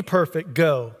you would be perfect,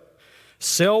 go,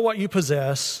 sell what you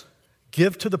possess,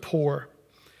 give to the poor,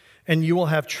 and you will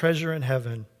have treasure in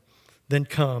heaven. Then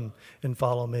come and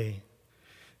follow me.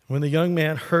 When the young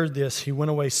man heard this, he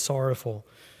went away sorrowful,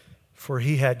 for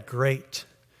he had great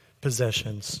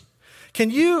possessions. Can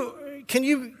you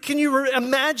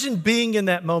imagine being in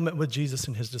that moment with Jesus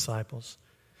and his disciples?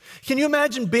 Can you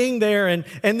imagine being there? And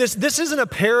this isn't a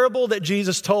parable that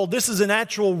Jesus told. This is an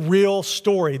actual real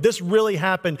story. This really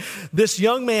happened. This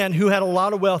young man who had a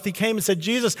lot of wealth, he came and said,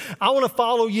 Jesus, I want to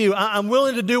follow you. I'm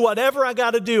willing to do whatever I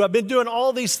got to do. I've been doing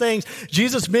all these things.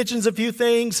 Jesus mentions a few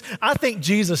things. I think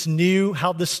Jesus knew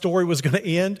how this story was going to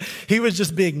end. He was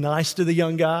just being nice to the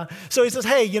young guy. So he says,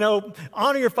 hey,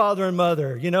 honor your father and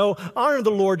mother, honor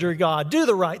the Lord your God, do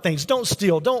the right things, don't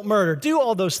steal, don't murder, do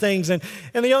all those things. And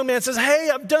the young man says, hey,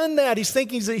 I've done that. He's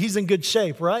thinking he's in good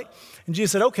shape, right? And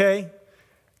Jesus said, okay,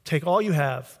 take all you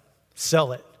have,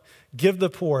 sell it, give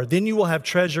the poor. Then you will have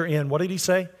treasure in, what did he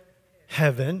say?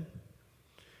 Heaven.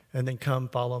 And then come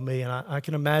follow me. And I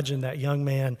can imagine that young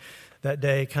man that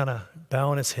day kind of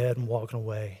bowing his head and walking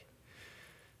away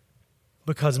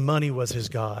because money was his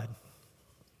God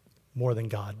more than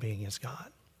God being his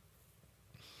God.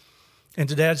 And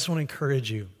today I just want to encourage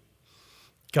you.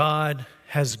 God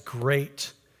has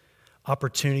great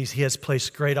opportunities. He has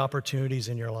placed great opportunities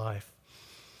in your life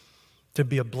to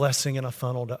be a blessing and a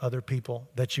funnel to other people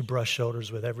that you brush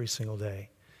shoulders with every single day.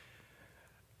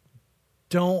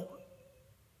 Don't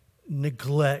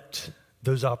neglect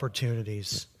those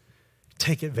opportunities.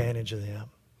 Take advantage of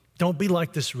them. Don't be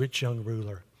like this rich young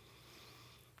ruler.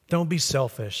 Don't be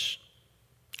selfish.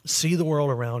 See the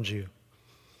world around you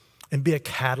and be a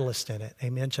catalyst in it.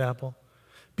 Amen, chapel?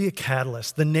 Be a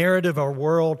catalyst. The narrative of our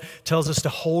world tells us to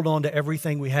hold on to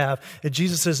everything we have. And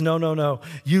Jesus says, no.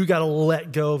 You got to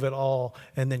let go of it all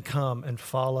and then come and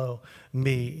follow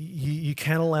me. You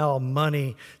can't allow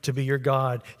money to be your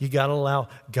God. You got to allow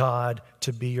God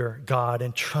to be your God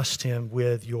and trust him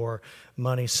with your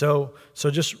money. So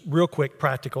just real quick,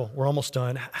 practical. We're almost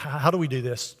done. How do we do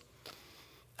this?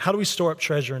 How do we store up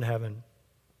treasure in heaven?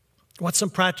 What's some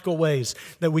practical ways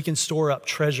that we can store up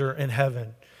treasure in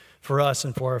heaven for us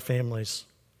and for our families?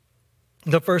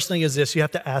 The first thing is this: you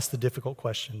have to ask the difficult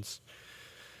questions.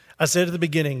 I said at the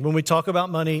beginning, when we talk about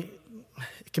money,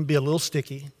 it can be a little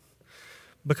sticky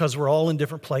because we're all in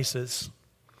different places.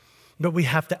 But we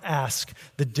have to ask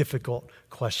the difficult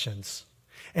questions.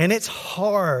 And it's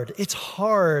hard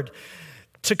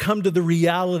to come to the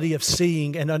reality of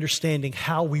seeing and understanding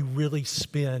how we really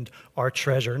spend our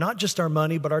treasure. Not just our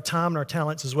money, but our time and our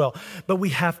talents as well. But we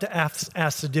have to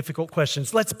ask the difficult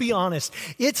questions. Let's be honest.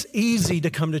 It's easy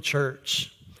to come to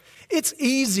church. It's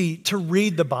easy to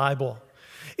read the Bible.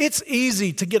 It's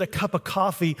easy to get a cup of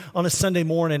coffee on a Sunday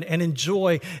morning and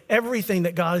enjoy everything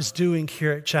that God is doing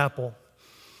here at Chapel.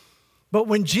 But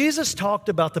when Jesus talked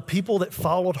about the people that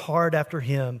followed hard after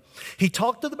him, he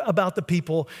talked about the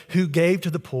people who gave to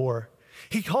the poor.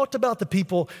 He talked about the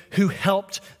people who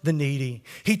helped the needy.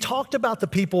 He talked about the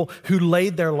people who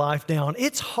laid their life down.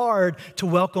 It's hard to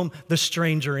welcome the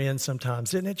stranger in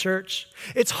sometimes, isn't it, church?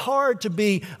 It's hard to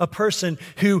be a person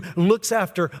who looks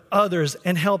after others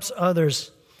and helps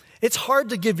others. It's hard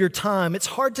to give your time. It's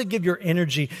hard to give your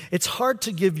energy. It's hard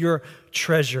to give your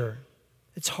treasure.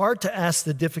 It's hard to ask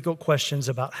the difficult questions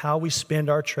about how we spend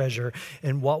our treasure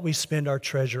and what we spend our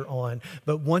treasure on.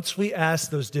 But once we ask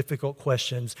those difficult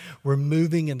questions, we're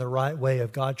moving in the right way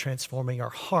of God transforming our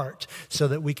heart so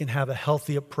that we can have a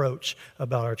healthy approach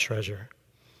about our treasure.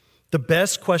 The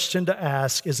best question to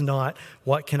ask is not,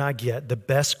 what can I get? The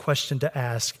best question to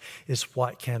ask is,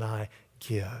 what can I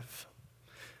give?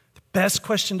 The best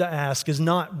question to ask is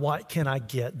not, what can I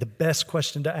get? The best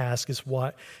question to ask is,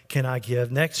 what can I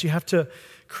give? Next, you have to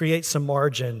create some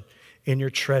margin in your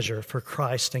treasure for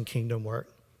Christ and kingdom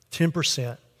work.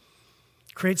 10%.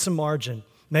 Create some margin.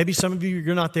 Maybe some of you,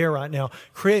 you're not there right now.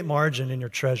 Create margin in your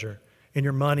treasure, in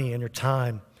your money, in your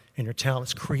time, in your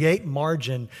talents. Create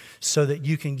margin so that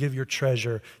you can give your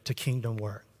treasure to kingdom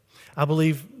work. I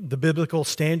believe the biblical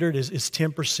standard is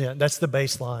 10%. That's the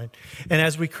baseline. And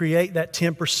as we create that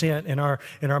 10% in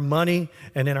our money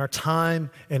and in our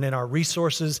time and in our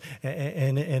resources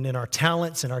and in our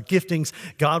talents and our giftings,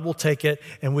 God will take it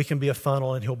and we can be a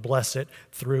funnel and He'll bless it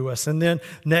through us. And then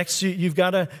next, you've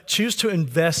got to choose to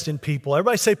invest in people.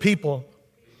 Everybody say people.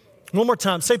 One more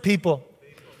time, say people.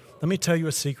 Let me tell you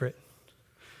a secret.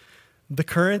 The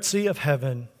currency of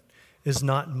heaven is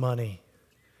not money.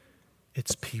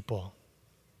 It's people.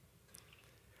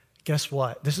 Guess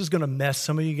what? This is going to mess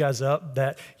some of you guys up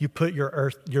that you put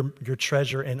your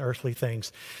treasure in earthly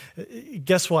things.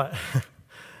 Guess what?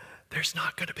 There's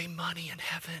not going to be money in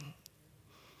heaven.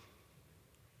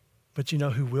 But you know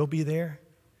who will be there?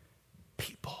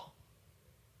 People.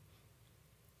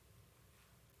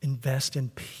 Invest in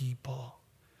people.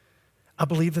 I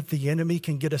believe that the enemy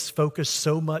can get us focused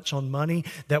so much on money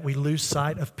that we lose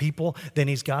sight of people. Then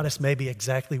he's got us maybe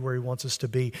exactly where he wants us to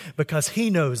be, because he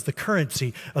knows the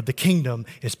currency of the kingdom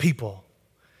is people.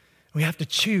 We have to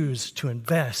choose to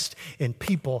invest in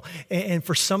people. And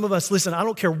for some of us, listen, I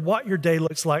don't care what your day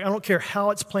looks like. I don't care how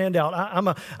it's planned out.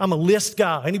 I'm a list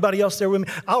guy. Anybody else there with me?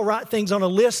 I'll write things on a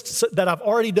list that I've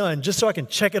already done just so I can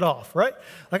check it off, right?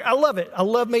 Like, I love it. I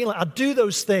love mailing. I do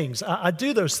those things. I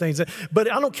do those things. But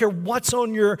I don't care what's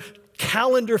on your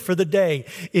calendar for the day.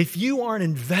 If you aren't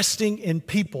investing in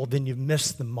people, then you've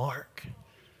missed the mark.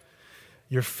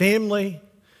 Your family,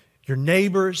 your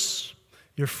neighbors,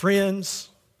 your friends.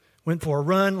 Went for a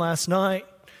run last night.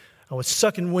 I was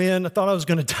sucking wind. I thought I was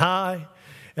going to die.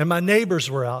 And my neighbors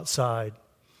were outside.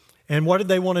 And what did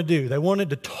they want to do? They wanted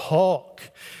to talk.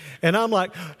 And I'm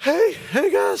like,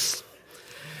 hey guys,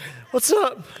 what's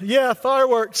up? Yeah,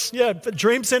 fireworks. Yeah,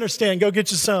 Dream Center stand. Go get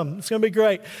you some. It's going to be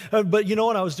great. But you know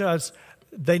what I was doing?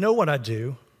 They know what I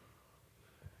do.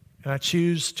 And I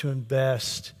choose to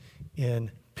invest in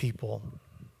people.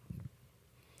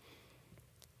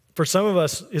 For some of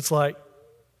us, it's like,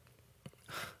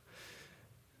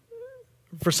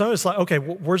 okay,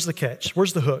 where's the catch?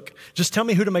 Where's the hook? Just tell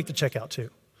me who to make the check out to,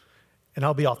 and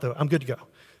I'll be off I'm good to go.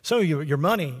 Some of you, your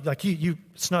money, like you,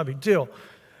 it's not a big deal,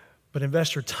 but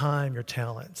invest your time, your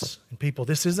talents in people.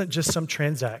 This isn't just some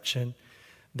transaction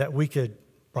that we could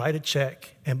write a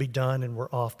check and be done and we're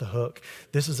off the hook.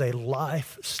 This is a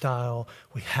lifestyle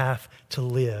we have to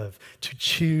live, to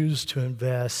choose to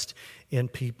invest in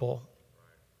people.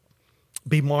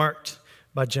 Be marked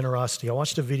by generosity. I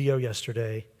watched a video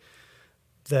yesterday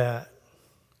that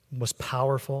was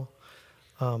powerful.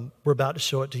 We're about to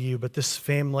show it to you, but this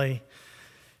family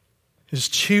is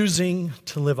choosing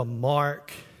to live a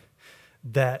life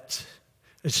that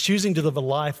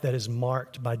is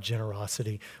marked by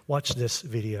generosity. Watch this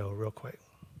video real quick.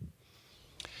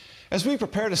 As we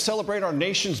prepare to celebrate our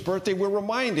nation's birthday, we're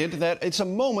reminded that it's a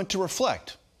moment to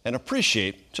reflect and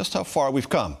appreciate just how far we've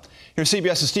come. Here's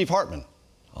CBS's Steve Hartman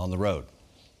on the road.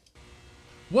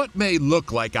 What may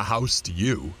look like a house to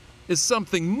you is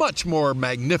something much more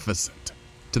magnificent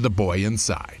to the boy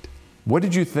inside. What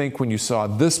did you think when you saw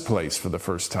this place for the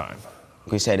first time?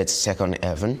 We said it's second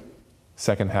heaven.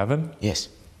 Second heaven? Yes.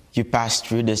 You pass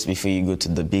through this before you go to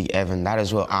the big heaven. That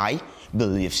is what I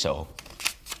believe so.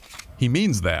 He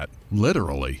means that,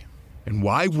 literally. And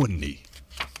why wouldn't he?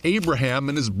 Abraham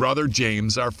and his brother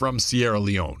James are from Sierra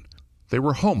Leone. They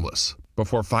were homeless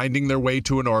before finding their way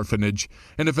to an orphanage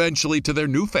and eventually to their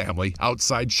new family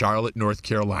outside Charlotte, North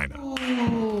Carolina.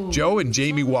 Joe and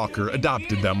Jamie Walker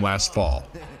adopted them last fall,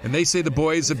 and they say the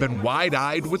boys have been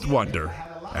wide-eyed with wonder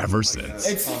ever since.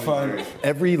 It's fun.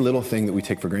 Every little thing that we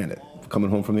take for granted. Coming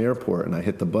home from the airport and I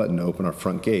hit the button to open our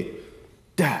front gate.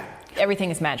 Dad. Everything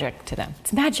is magic to them.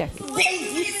 It's magic.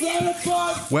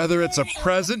 Whether it's a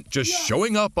present just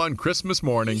showing up on Christmas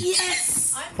morning,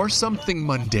 yes, or something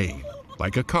mundane,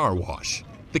 like a car wash,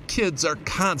 the kids are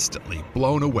constantly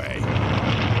blown away.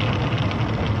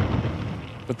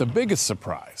 But the biggest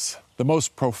surprise, the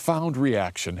most profound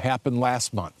reaction happened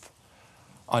last month.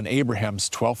 on Abraham's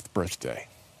 12th birthday.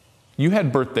 You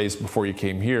had birthdays before you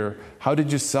came here. How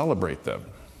did you celebrate them?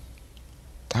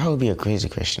 That would be a crazy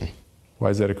question. Why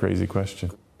is that a crazy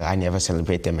question? I never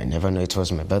celebrate them. I never knew it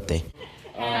was my birthday.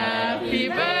 Happy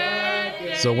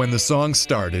birthday. So when the song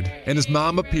started and his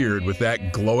mom appeared with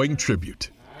that glowing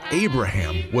tribute,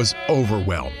 Abraham was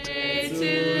overwhelmed.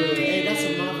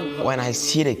 When I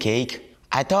see the cake,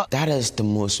 I thought that is the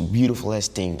most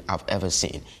beautifulest thing I've ever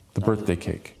seen. The birthday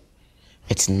cake.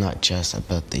 It's not just a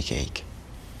birthday cake.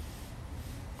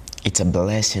 It's a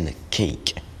blessing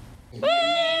cake.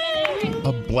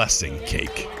 A blessing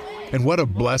cake. And what a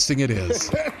blessing it is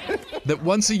that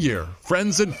once a year,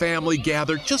 friends and family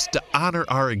gather just to honor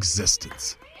our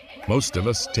existence. Most of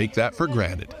us take that for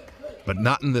granted, but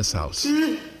not in this house.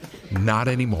 Not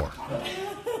anymore.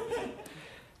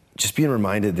 Just being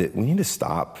reminded that we need to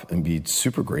stop and be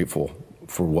super grateful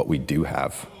for what we do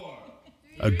have.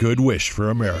 A good wish for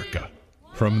America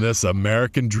from this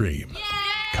American dream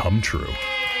come true.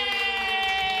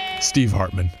 Steve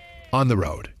Hartman, on the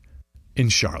road in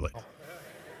Charlotte.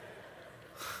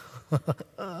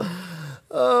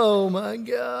 Oh my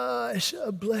gosh,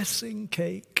 a blessing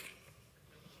cake.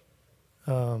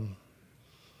 Can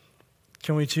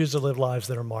we choose to live lives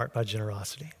that are marked by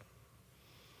generosity?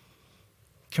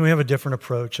 Can we have a different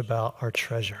approach about our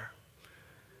treasure?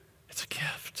 It's a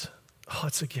gift. Oh,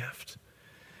 it's a gift.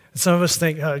 And some of us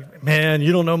think, man,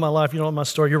 you don't know my life, you don't know my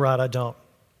story. You're right, I don't.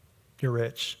 You're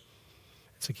rich.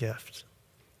 It's a gift.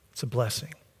 It's a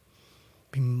blessing.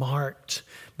 Be marked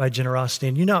by generosity.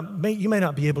 And you may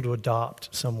not be able to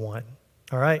adopt someone,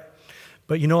 all right?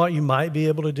 But you know what you might be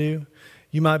able to do?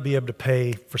 You might be able to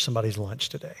pay for somebody's lunch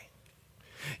today.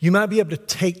 You might be able to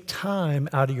take time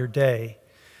out of your day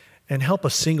and help a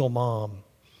single mom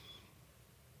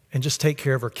and just take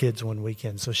care of her kids one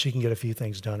weekend so she can get a few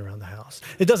things done around the house.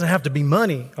 It doesn't have to be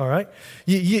money, all right?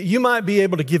 You might be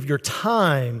able to give your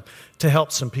time to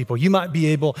help some people. You might be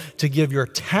able to give your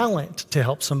talent to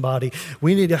help somebody.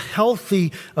 We need a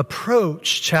healthy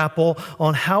approach, chapel,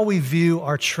 on how we view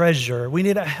our treasure. We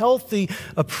need a healthy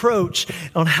approach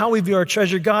on how we view our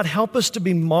treasure. God, help us to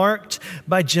be marked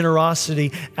by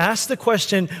generosity. Ask the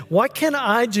question, what can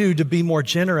I do to be more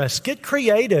generous? Get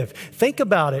creative. Think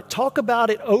about it. Talk about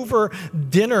it over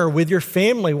dinner with your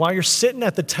family while you're sitting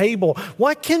at the table.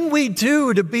 What can we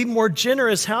do to be more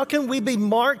generous? How can we be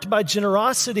marked by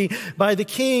generosity, by the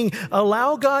King?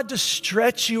 Allow God to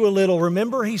stretch you a little.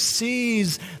 Remember, He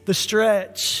sees the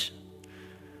stretch.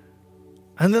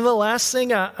 And then the last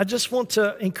thing I just want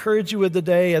to encourage you with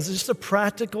today as just a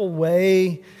practical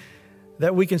way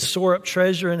that we can store up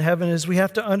treasure in heaven is we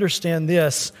have to understand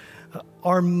this.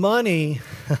 Our money,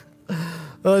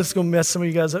 oh, this is going to mess some of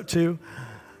you guys up too.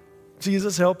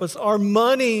 Jesus, help us. Our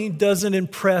money doesn't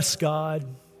impress God,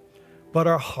 but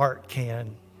our heart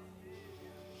can.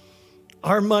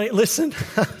 Our money, listen,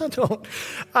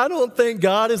 I don't think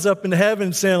God is up in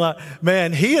heaven saying like,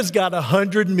 man, he has got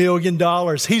 $100 million.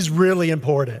 He's really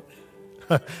important.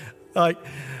 Like,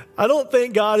 I don't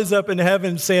think God is up in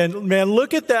heaven saying, man,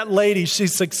 look at that lady.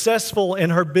 She's successful in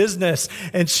her business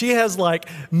and she has like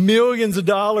millions of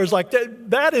dollars. Like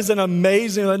that is an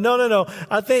amazing, no.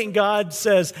 I think God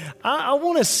says, I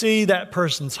want to see that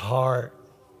person's heart,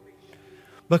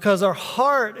 because our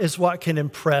heart is what can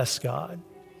impress God.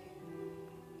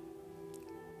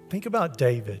 Think about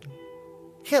David.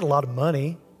 He had a lot of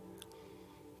money,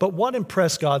 but what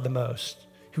impressed God the most?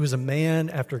 He was a man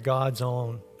after God's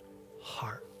own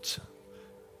heart.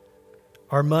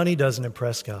 Our money doesn't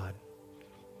impress God,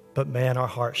 but man, our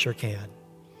heart sure can.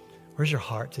 Where's your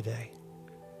heart today?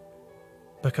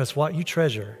 Because what you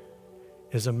treasure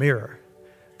is a mirror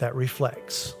that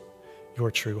reflects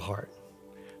your true heart.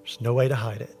 There's no way to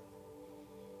hide it.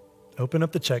 Open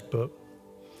up the checkbook.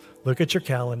 Look at your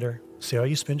calendar. See how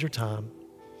you spend your time.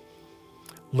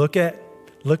 Look at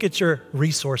your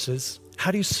resources.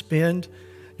 How do you spend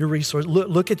your resources?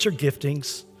 Look at your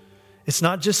giftings. It's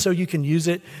not just so you can use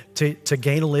it to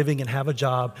gain a living and have a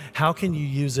job. How can you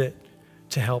use it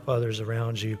to help others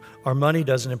around you? Our money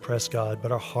doesn't impress God,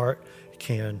 but our heart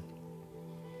can.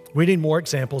 We need more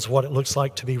examples of what it looks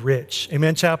like to be rich.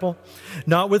 Amen, chapel?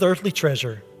 Not with earthly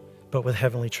treasure, but with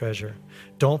heavenly treasure.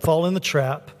 Don't fall in the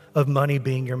trap of money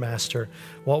being your master.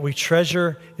 What we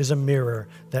treasure is a mirror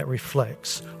that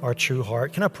reflects our true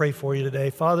heart. Can I pray for you today?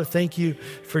 Father, thank you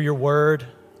for your word.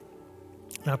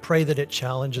 And I pray that it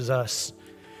challenges us,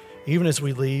 even as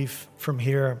we leave from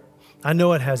here. I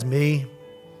know it has me.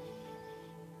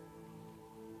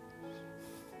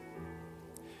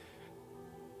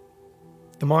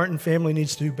 The Martin family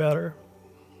needs to do better.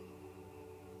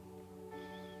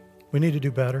 We need to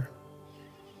do better.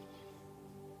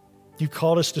 You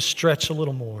called us to stretch a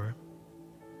little more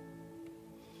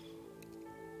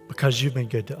because you've been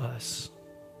good to us.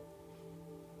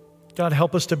 God,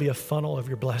 help us to be a funnel of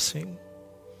your blessing.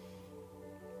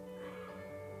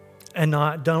 And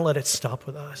don't let it stop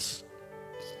with us.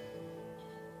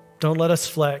 Don't let us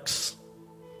flex.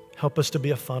 Help us to be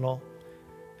a funnel.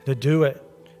 To do it,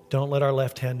 don't let our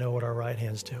left hand know what our right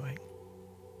hand's doing.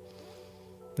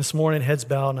 This morning, heads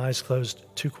bowed and eyes closed,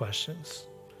 2 questions.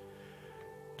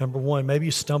 Number 1, maybe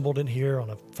you stumbled in here on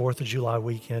a 4th of July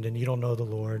weekend and you don't know the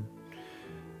Lord.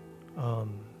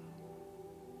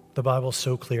 The Bible's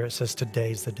so clear. It says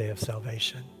today's the day of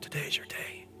salvation. Today's your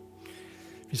day.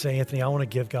 If you say, Anthony, I want to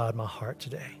give God my heart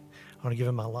today. I want to give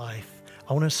him my life.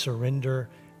 I want to surrender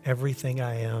everything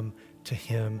I am to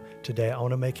him today. I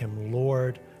want to make him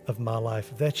Lord of my life.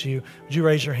 If that's you, would you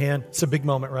raise your hand? It's a big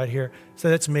moment right here. Say,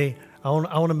 that's me. I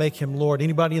want to make him Lord.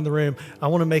 Anybody in the room? I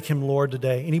want to make him Lord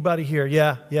today. Anybody here?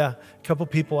 Yeah. A couple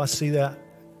people, I see that.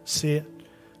 See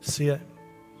it.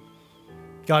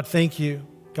 God, thank you.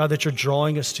 God, that you're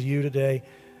drawing us to you today.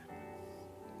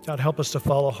 God, help us to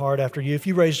follow hard after you. If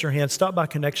you raised your hand, stop by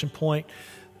Connection Point.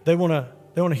 They want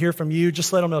to hear from you.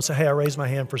 Just let them know. Say, hey, I raised my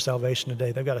hand for salvation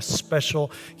today. They've got a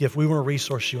special gift. We want to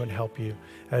resource you and help you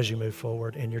as you move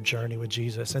forward in your journey with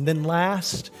Jesus. And then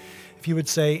last, if you would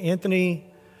say, Anthony,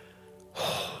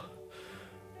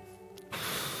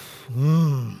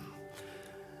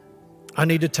 I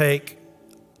need to take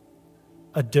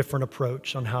a different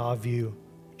approach on how I view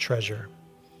treasure.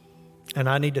 And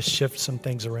I need to shift some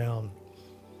things around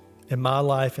in my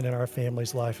life and in our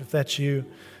family's life. If that's you,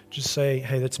 just say,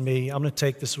 hey, that's me. I'm going to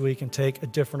take this week and take a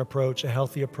different approach, a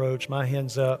healthy approach. My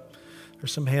hand's up.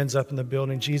 There's some hands up in the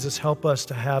building. Jesus, help us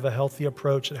to have a healthy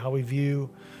approach at how we view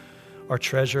our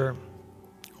treasure,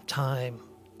 time,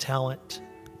 talent,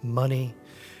 money.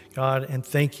 God, and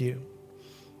thank you,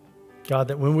 God,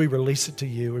 that when we release it to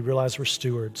you, we realize we're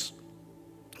stewards.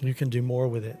 You can do more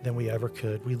with it than we ever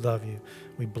could. We love you.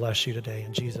 We bless you today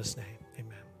in Jesus' name.